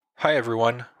Hi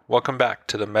everyone, welcome back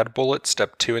to the MedBullet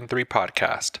Step 2 and 3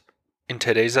 podcast. In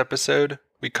today's episode,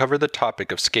 we cover the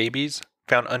topic of scabies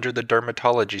found under the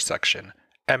Dermatology section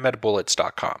at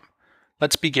medbullets.com.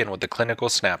 Let's begin with the clinical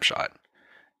snapshot.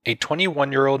 A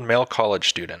 21-year-old male college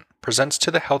student presents to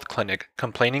the health clinic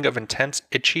complaining of intense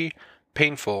itchy,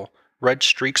 painful, red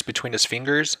streaks between his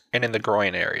fingers and in the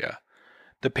groin area.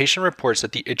 The patient reports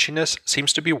that the itchiness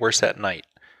seems to be worse at night.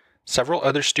 Several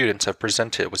other students have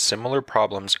presented with similar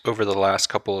problems over the last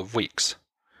couple of weeks.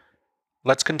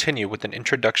 Let's continue with an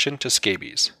introduction to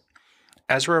scabies.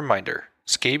 As a reminder,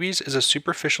 scabies is a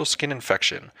superficial skin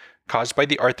infection caused by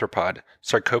the arthropod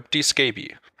Sarcoptes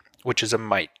scabiei, which is a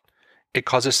mite. It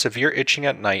causes severe itching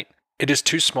at night. It is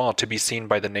too small to be seen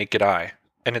by the naked eye,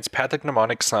 and its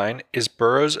pathognomonic sign is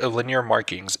burrows of linear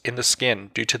markings in the skin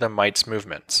due to the mite's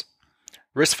movements.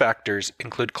 Risk factors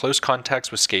include close contacts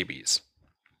with scabies.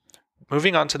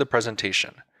 Moving on to the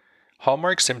presentation.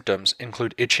 Hallmark symptoms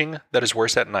include itching that is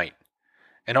worse at night.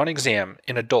 And on exam,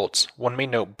 in adults, one may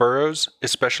note burrows,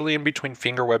 especially in between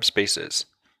finger web spaces.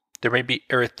 There may be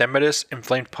erythematous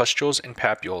inflamed pustules and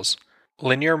papules,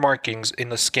 linear markings in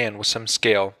the skin with some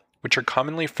scale, which are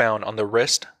commonly found on the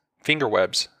wrist, finger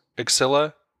webs,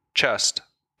 axilla, chest,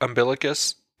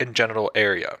 umbilicus, and genital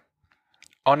area.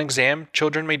 On exam,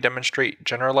 children may demonstrate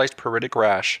generalized pruritic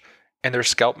rash, and their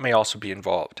scalp may also be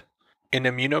involved. In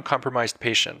immunocompromised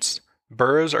patients,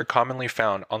 burrows are commonly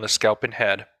found on the scalp and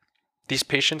head. These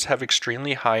patients have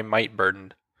extremely high mite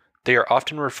burden. They are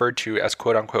often referred to as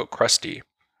quote-unquote crusty,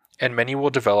 and many will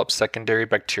develop secondary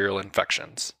bacterial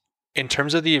infections. In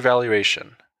terms of the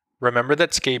evaluation, remember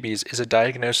that scabies is a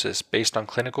diagnosis based on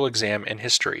clinical exam and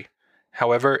history.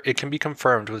 However, it can be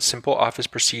confirmed with simple office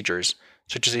procedures,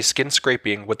 such as a skin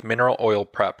scraping with mineral oil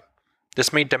prep.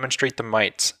 This may demonstrate the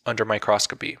mites under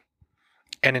microscopy.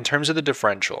 And in terms of the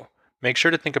differential, make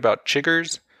sure to think about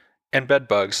chiggers and bed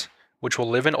bugs, which will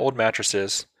live in old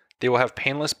mattresses. They will have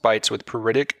painless bites with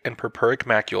pruritic and purpuric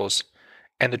macules,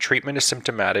 and the treatment is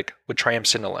symptomatic with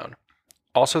triamcinolone.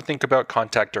 Also think about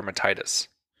contact dermatitis.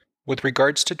 With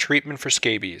regards to treatment for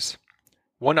scabies,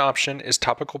 one option is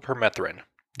topical permethrin.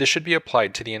 This should be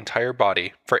applied to the entire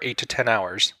body for 8 to 10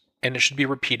 hours, and it should be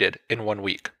repeated in 1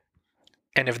 week.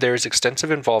 And if there is extensive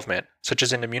involvement, such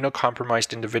as in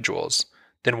immunocompromised individuals,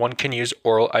 then one can use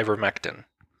oral ivermectin.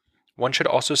 One should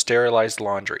also sterilize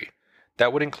laundry.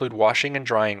 That would include washing and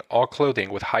drying all clothing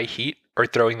with high heat or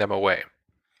throwing them away.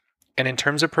 And in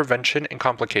terms of prevention and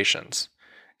complications,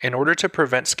 in order to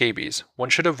prevent scabies,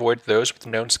 one should avoid those with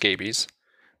known scabies,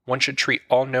 one should treat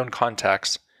all known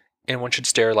contacts, and one should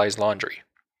sterilize laundry.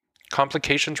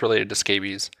 Complications related to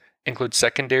scabies include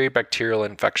secondary bacterial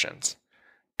infections.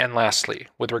 And lastly,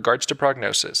 with regards to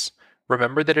prognosis,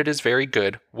 remember that it is very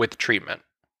good with treatment.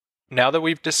 Now that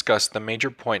we've discussed the major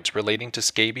points relating to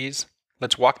scabies,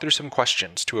 let's walk through some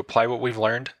questions to apply what we've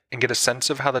learned and get a sense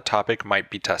of how the topic might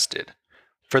be tested.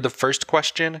 For the first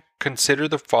question, consider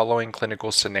the following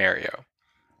clinical scenario.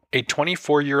 A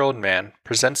 24-year-old man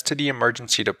presents to the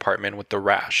emergency department with a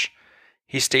rash.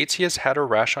 He states he has had a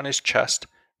rash on his chest,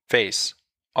 face,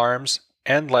 arms,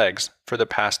 and legs for the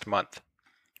past month.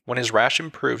 When his rash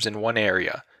improves in one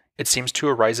area, it seems to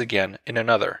arise again in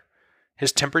another.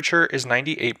 His temperature is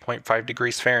 98.5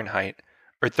 degrees Fahrenheit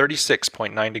or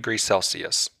 36.9 degrees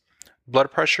Celsius. Blood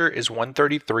pressure is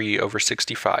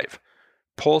 133/65.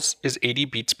 Pulse is 80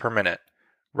 beats per minute.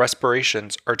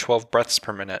 Respirations are 12 breaths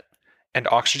per minute. And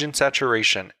oxygen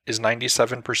saturation is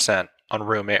 97% on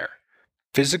room air.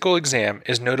 Physical exam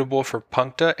is notable for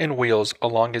puncta and wheals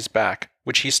along his back,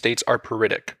 which he states are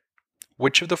pruritic.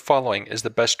 Which of the following is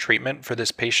the best treatment for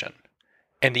this patient?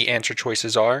 And the answer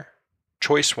choices are: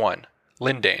 Choice 1,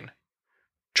 Lindane.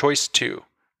 Choice 2,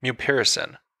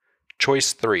 Mupirocin.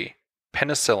 Choice 3,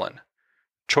 Penicillin.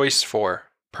 Choice 4,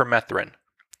 Permethrin.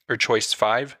 Or Choice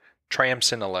 5,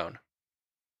 Triamcinolone.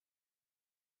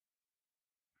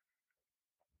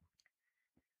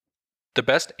 The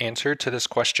best answer to this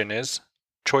question is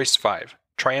Choice 5,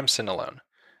 Triamcinolone.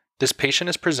 This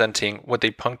patient is presenting with a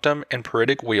punctum and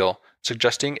pruritic wheal,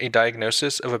 suggesting a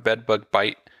diagnosis of a bedbug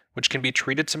bite, which can be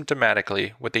treated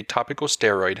symptomatically with a topical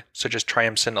steroid such as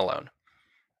triamcinolone.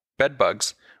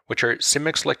 Bedbugs, which are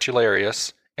Simix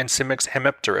lectularius and Simix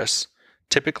hemipterus,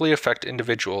 typically affect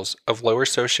individuals of lower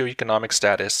socioeconomic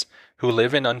status who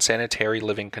live in unsanitary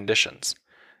living conditions.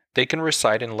 They can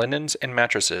reside in linens and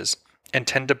mattresses and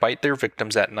tend to bite their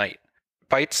victims at night.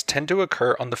 Bites tend to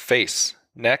occur on the face,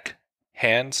 neck,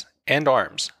 hands, and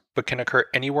arms, but can occur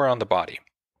anywhere on the body.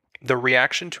 The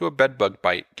reaction to a bedbug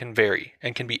bite can vary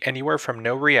and can be anywhere from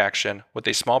no reaction with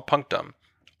a small punctum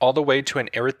all the way to an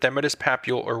erythematous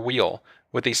papule or wheal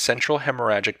with a central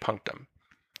hemorrhagic punctum.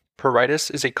 Pruritus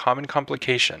is a common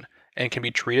complication and can be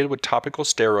treated with topical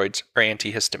steroids or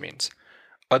antihistamines.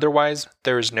 Otherwise,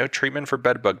 there is no treatment for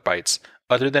bedbug bites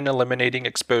other than eliminating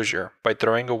exposure by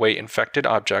throwing away infected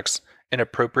objects and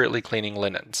appropriately cleaning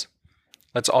linens.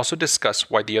 Let's also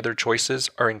discuss why the other choices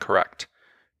are incorrect.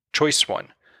 Choice 1.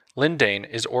 Lindane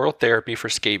is oral therapy for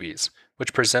scabies,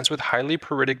 which presents with highly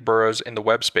pruritic burrows in the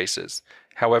web spaces.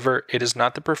 However, it is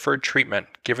not the preferred treatment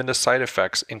given the side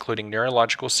effects including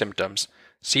neurological symptoms,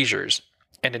 seizures,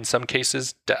 and in some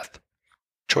cases, death.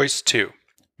 Choice 2.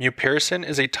 Mupirocin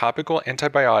is a topical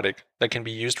antibiotic that can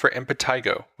be used for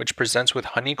impetigo, which presents with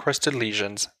honey-crusted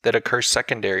lesions that occur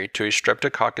secondary to a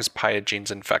Streptococcus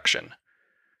pyogenes infection.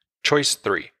 Choice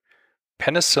 3.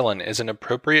 Penicillin is an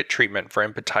appropriate treatment for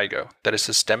impetigo that is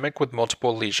systemic with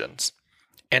multiple lesions.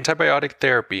 Antibiotic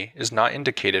therapy is not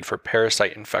indicated for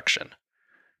parasite infection.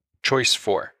 Choice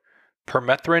 4.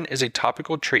 Permethrin is a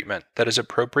topical treatment that is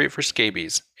appropriate for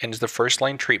scabies and is the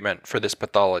first-line treatment for this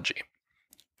pathology.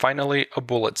 Finally, a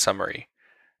bullet summary.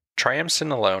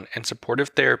 Triamcinolone and supportive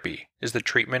therapy is the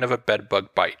treatment of a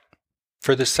bedbug bite.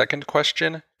 For the second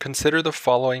question, consider the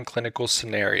following clinical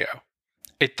scenario.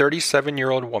 A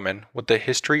 37-year-old woman with a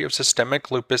history of systemic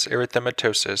lupus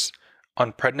erythematosus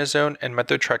on prednisone and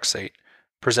methotrexate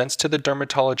presents to the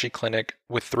dermatology clinic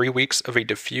with 3 weeks of a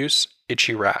diffuse,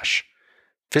 itchy rash.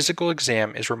 Physical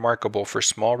exam is remarkable for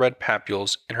small red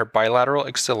papules in her bilateral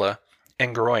axilla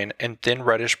and groin and thin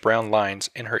reddish-brown lines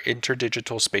in her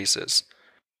interdigital spaces.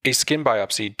 A skin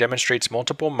biopsy demonstrates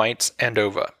multiple mites and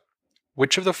ova.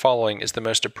 Which of the following is the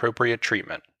most appropriate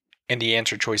treatment? And the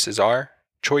answer choices are: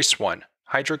 Choice 1,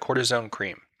 hydrocortisone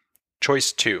cream.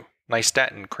 Choice 2,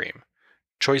 nystatin cream.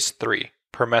 Choice 3,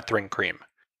 permethrin cream.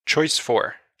 Choice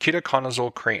 4,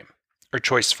 ketoconazole cream. Or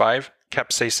Choice 5,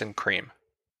 capsaicin cream.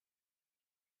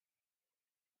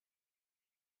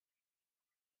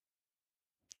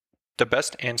 The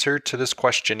best answer to this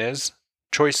question is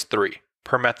Choice 3,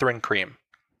 permethrin cream.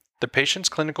 The patient's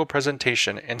clinical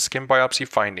presentation and skin biopsy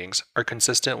findings are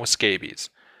consistent with scabies.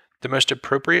 The most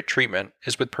appropriate treatment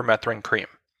is with permethrin cream.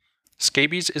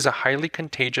 Scabies is a highly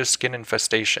contagious skin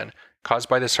infestation caused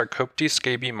by the Sarcoptes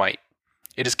scabiei mite.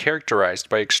 It is characterized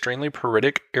by extremely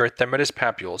pruritic erythematous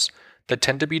papules that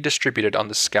tend to be distributed on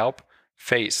the scalp,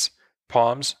 face,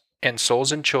 palms, and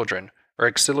soles in children, or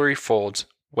axillary folds,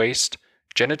 waist,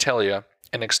 genitalia,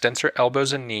 and extensor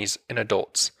elbows and knees in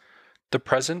adults. The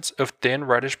presence of thin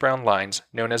reddish-brown lines,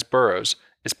 known as burrows,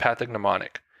 is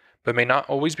pathognomonic, but may not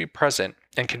always be present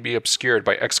and can be obscured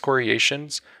by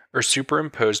excoriations or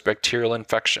superimposed bacterial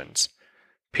infections.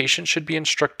 Patients should be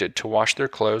instructed to wash their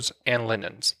clothes and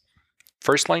linens.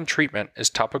 First-line treatment is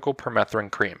topical permethrin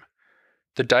cream.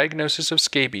 The diagnosis of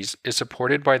scabies is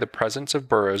supported by the presence of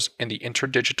burrows in the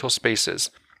interdigital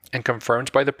spaces and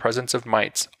confirmed by the presence of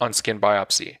mites on skin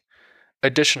biopsy.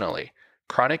 Additionally,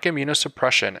 chronic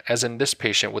immunosuppression, as in this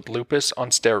patient with lupus on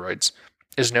steroids,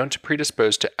 is known to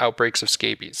predispose to outbreaks of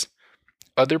scabies.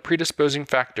 Other predisposing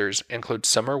factors include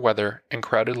summer weather and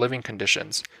crowded living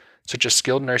conditions, such as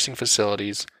skilled nursing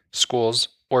facilities, schools,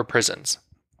 or prisons.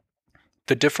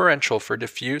 The differential for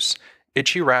diffuse,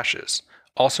 itchy rashes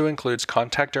also includes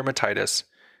contact dermatitis,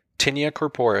 tinea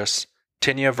corporis,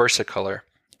 tinea versicolor,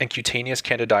 and cutaneous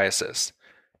candidiasis,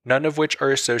 none of which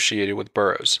are associated with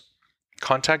burrows.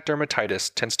 Contact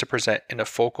dermatitis tends to present in a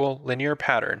focal, linear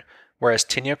pattern, whereas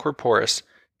tinea corporis,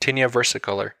 tinea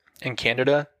versicolor, and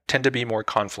candida tend to be more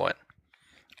confluent.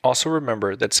 Also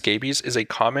remember that scabies is a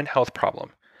common health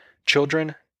problem.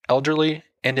 Children, elderly,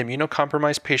 and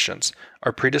immunocompromised patients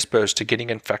are predisposed to getting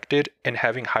infected and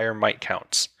having higher mite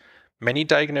counts. Many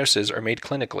diagnoses are made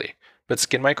clinically, but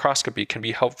skin microscopy can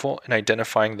be helpful in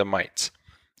identifying the mites.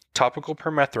 Topical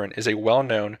permethrin is a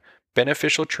well-known,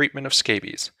 beneficial treatment of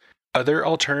scabies. Other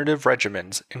alternative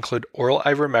regimens include oral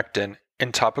ivermectin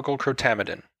and topical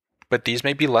crotamidin, but these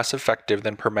may be less effective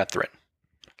than permethrin.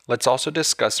 Let's also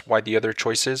discuss why the other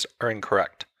choices are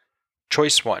incorrect.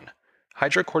 Choice 1.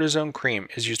 Hydrocortisone cream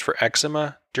is used for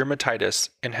eczema, dermatitis,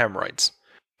 and hemorrhoids.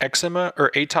 Eczema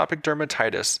or atopic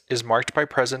dermatitis is marked by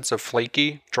presence of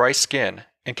flaky, dry skin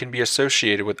and can be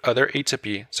associated with other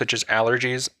atopy such as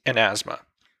allergies and asthma.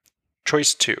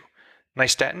 Choice 2.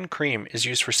 Nystatin cream is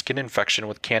used for skin infection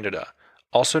with candida,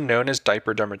 also known as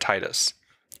diaper dermatitis.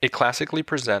 It classically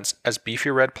presents as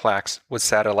beefy red plaques with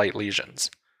satellite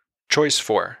lesions. Choice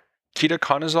 4.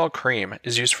 Ketoconazole cream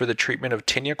is used for the treatment of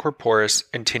tinea corporis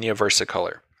and tinea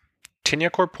versicolor. Tinea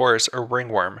corporis or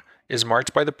ringworm is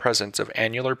marked by the presence of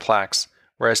annular plaques,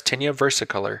 whereas tinea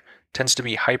versicolor tends to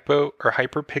be hypo or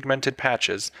hyperpigmented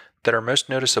patches that are most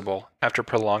noticeable after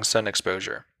prolonged sun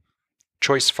exposure.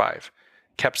 Choice 5.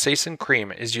 Capsaicin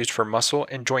cream is used for muscle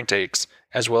and joint aches,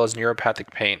 as well as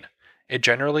neuropathic pain. It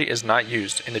generally is not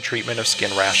used in the treatment of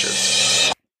skin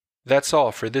rashes. That's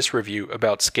all for this review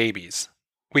about scabies.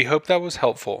 We hope that was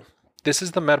helpful. This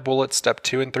is the MedBullets Step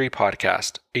 2 and 3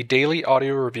 podcast, a daily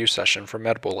audio review session for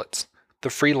MedBullets, the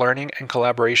free learning and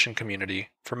collaboration community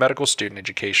for medical student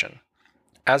education.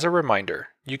 As a reminder,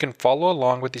 you can follow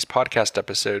along with these podcast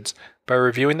episodes by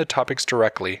reviewing the topics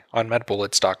directly on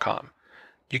medbullets.com.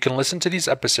 You can listen to these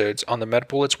episodes on the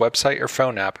MedBullets website or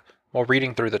phone app while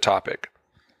reading through the topic.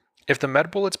 If the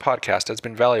MedBullets podcast has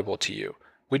been valuable to you,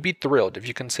 we'd be thrilled if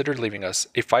you considered leaving us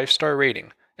a 5-star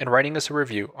rating and writing us a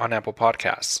review on Apple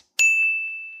Podcasts.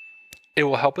 It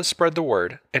will help us spread the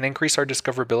word and increase our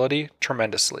discoverability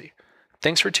tremendously.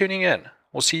 Thanks for tuning in.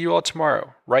 We'll see you all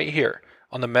tomorrow, right here,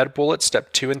 on the MedBullets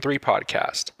Step 2 and 3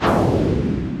 podcast.